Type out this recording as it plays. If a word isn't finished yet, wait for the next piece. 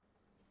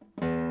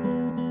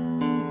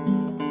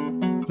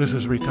This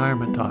is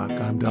Retirement Talk.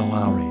 I'm Del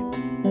Lowry.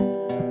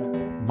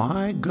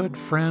 My good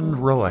friend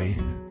Roy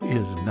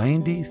is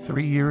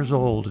 93 years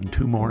old in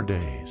 2 more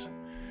days.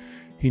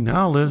 He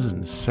now lives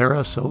in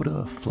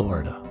Sarasota,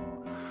 Florida.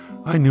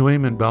 I knew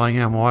him in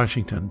Bellingham,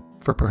 Washington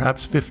for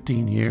perhaps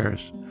 15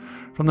 years,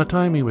 from the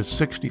time he was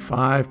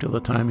 65 till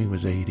the time he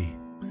was 80.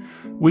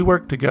 We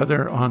worked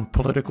together on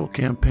political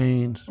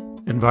campaigns,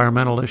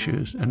 environmental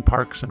issues, and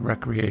parks and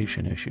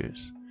recreation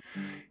issues.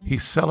 He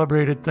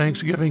celebrated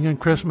Thanksgiving and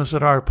Christmas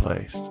at our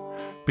place,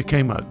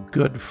 became a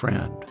good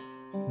friend.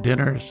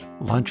 Dinners,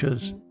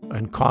 lunches,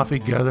 and coffee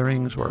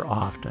gatherings were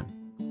often.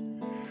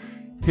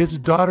 His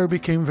daughter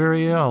became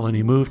very ill, and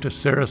he moved to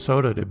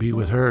Sarasota to be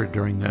with her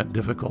during that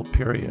difficult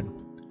period.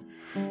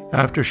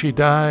 After she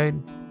died,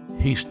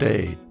 he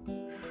stayed.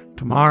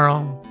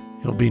 Tomorrow,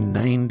 he'll be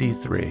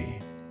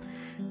 93.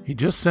 He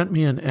just sent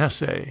me an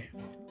essay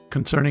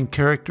concerning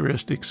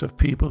characteristics of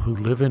people who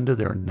live into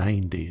their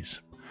 90s.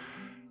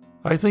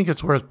 I think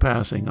it's worth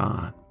passing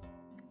on.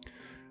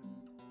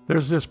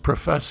 There's this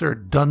Professor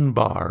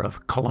Dunbar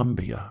of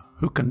Columbia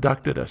who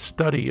conducted a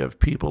study of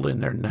people in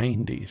their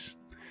 90s.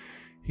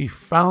 He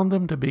found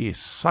them to be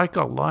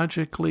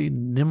psychologically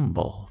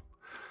nimble.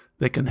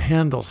 They can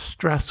handle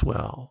stress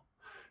well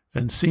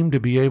and seem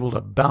to be able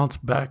to bounce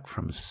back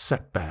from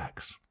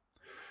setbacks.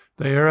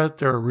 They are at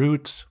their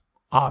roots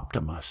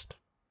optimist.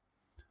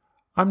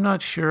 I'm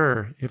not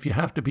sure if you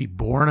have to be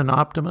born an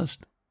optimist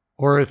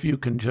or if you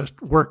can just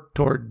work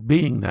toward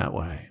being that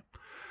way.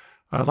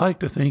 I like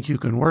to think you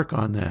can work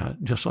on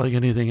that just like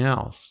anything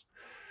else.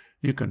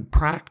 You can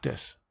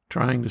practice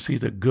trying to see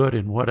the good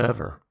in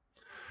whatever.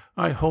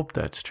 I hope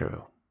that's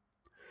true.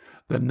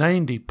 The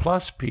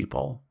 90-plus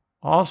people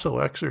also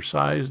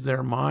exercise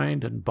their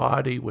mind and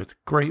body with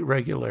great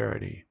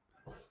regularity.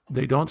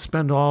 They don't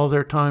spend all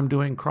their time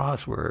doing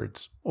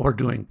crosswords or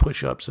doing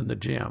push-ups in the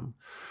gym,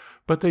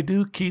 but they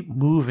do keep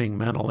moving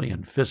mentally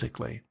and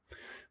physically.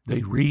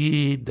 They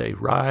read, they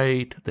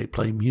write, they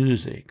play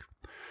music.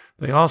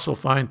 They also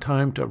find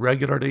time to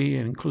regularly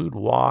include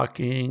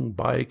walking,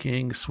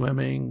 biking,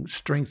 swimming,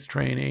 strength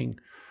training,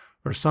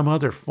 or some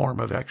other form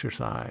of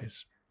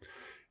exercise.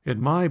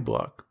 In my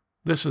book,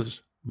 this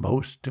is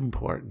most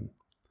important.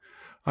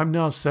 I'm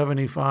now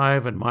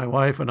 75, and my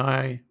wife and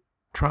I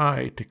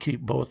try to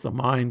keep both the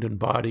mind and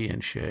body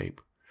in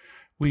shape.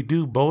 We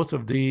do both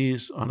of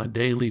these on a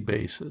daily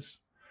basis,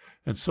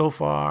 and so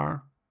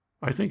far,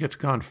 I think it's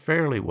gone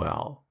fairly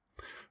well.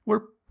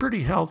 We're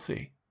pretty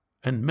healthy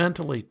and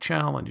mentally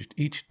challenged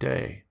each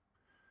day,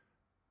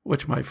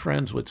 which my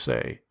friends would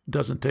say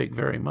doesn't take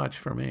very much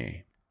for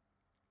me.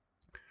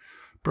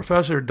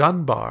 Professor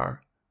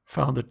Dunbar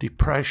found that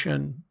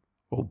depression,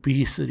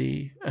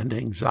 obesity, and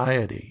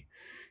anxiety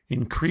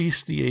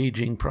increase the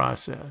aging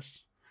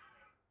process.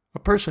 A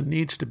person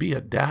needs to be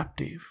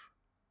adaptive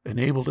and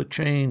able to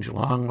change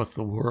along with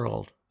the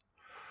world.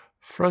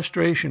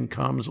 Frustration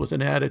comes with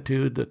an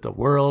attitude that the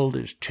world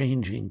is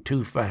changing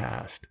too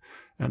fast,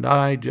 and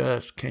I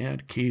just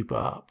can't keep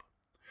up.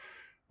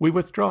 We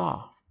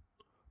withdraw,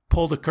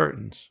 pull the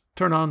curtains,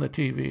 turn on the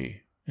TV,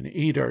 and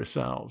eat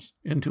ourselves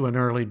into an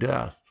early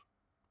death.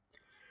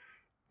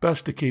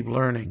 Best to keep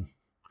learning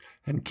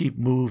and keep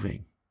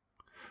moving.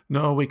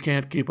 No, we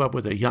can't keep up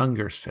with a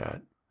younger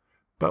set,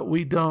 but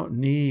we don't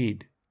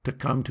need to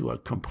come to a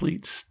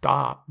complete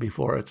stop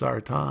before it's our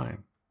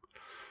time.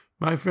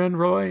 My friend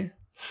Roy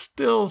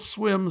still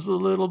swims a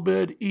little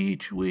bit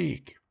each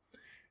week.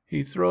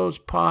 He throws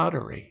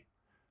pottery,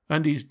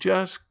 and he's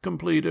just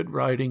completed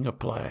writing a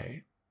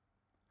play.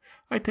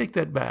 I take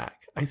that back.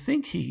 I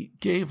think he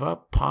gave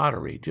up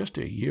pottery just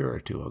a year or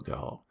 2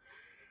 ago,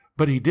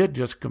 but he did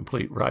just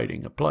complete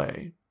writing a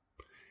play.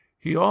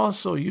 He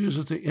also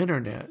uses the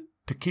internet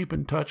to keep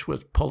in touch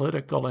with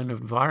political and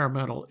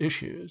environmental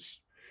issues.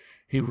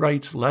 He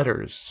writes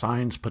letters,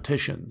 signs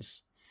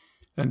petitions,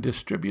 and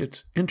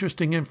distributes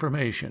interesting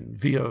information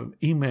via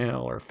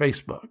email or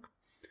Facebook.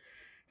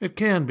 It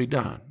can be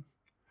done.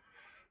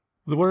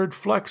 The word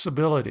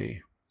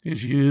flexibility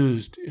is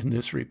used in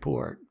this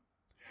report.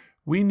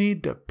 We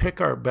need to pick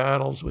our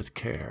battles with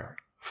care,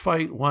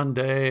 fight one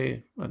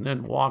day and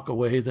then walk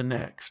away the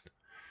next.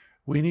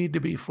 We need to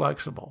be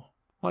flexible,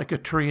 like a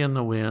tree in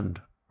the wind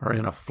or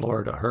in a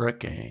Florida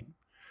hurricane.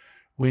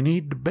 We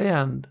need to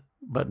bend,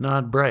 but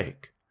not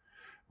break.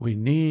 We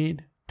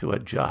need to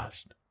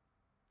adjust.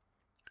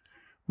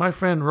 My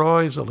friend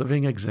Roy is a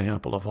living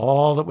example of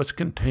all that was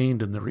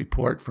contained in the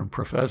report from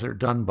Professor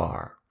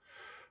Dunbar.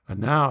 And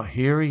now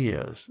here he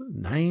is,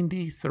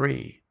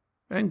 93,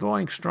 and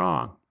going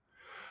strong.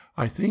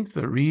 I think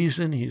the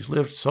reason he's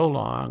lived so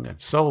long and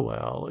so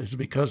well is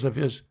because of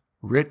his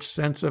rich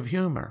sense of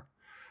humor.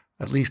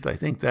 At least I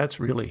think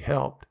that's really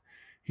helped.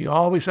 He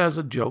always has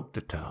a joke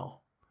to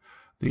tell.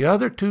 The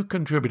other 2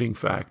 contributing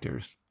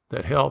factors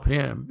that help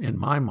him, in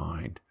my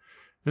mind,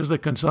 is the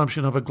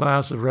consumption of a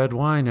glass of red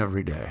wine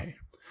every day.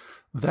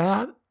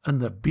 That and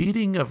the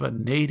beating of a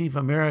Native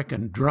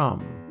American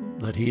drum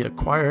that he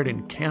acquired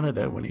in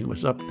Canada when he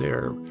was up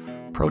there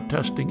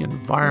protesting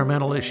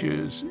environmental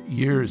issues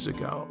years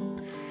ago.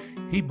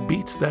 He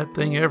beats that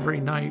thing every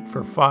night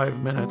for 5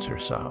 minutes or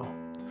so.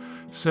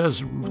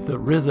 Says the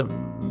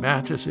rhythm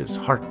matches his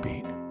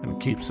heartbeat and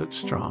keeps it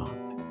strong.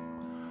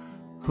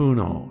 Who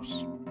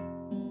knows?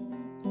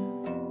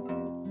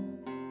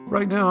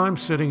 Right now I'm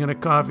sitting in a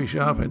coffee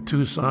shop in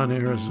Tucson,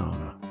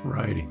 Arizona,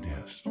 writing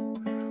this.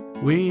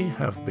 We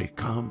have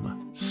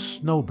become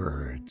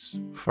snowbirds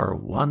for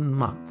 1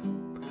 month.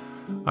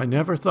 I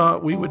never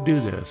thought we would do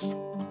this,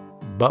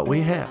 but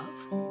we have.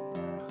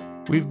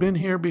 We've been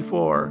here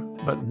before,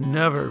 but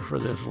never for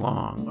this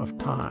long of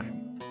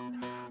time.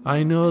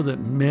 I know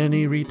that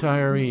many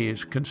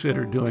retirees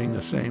consider doing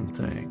the same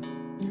thing.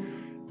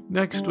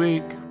 Next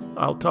week,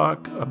 I'll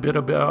talk a bit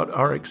about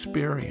our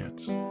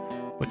experience,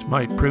 which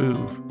might prove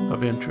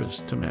of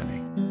interest to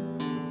many.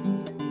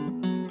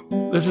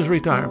 This is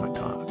Retirement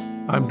Talk.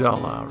 I'm Del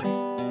Lowry.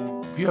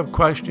 If you have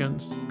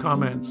questions,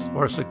 comments,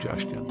 or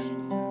suggestions,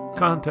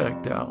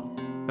 contact Del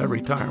at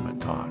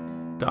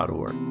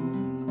retirementtalk.org.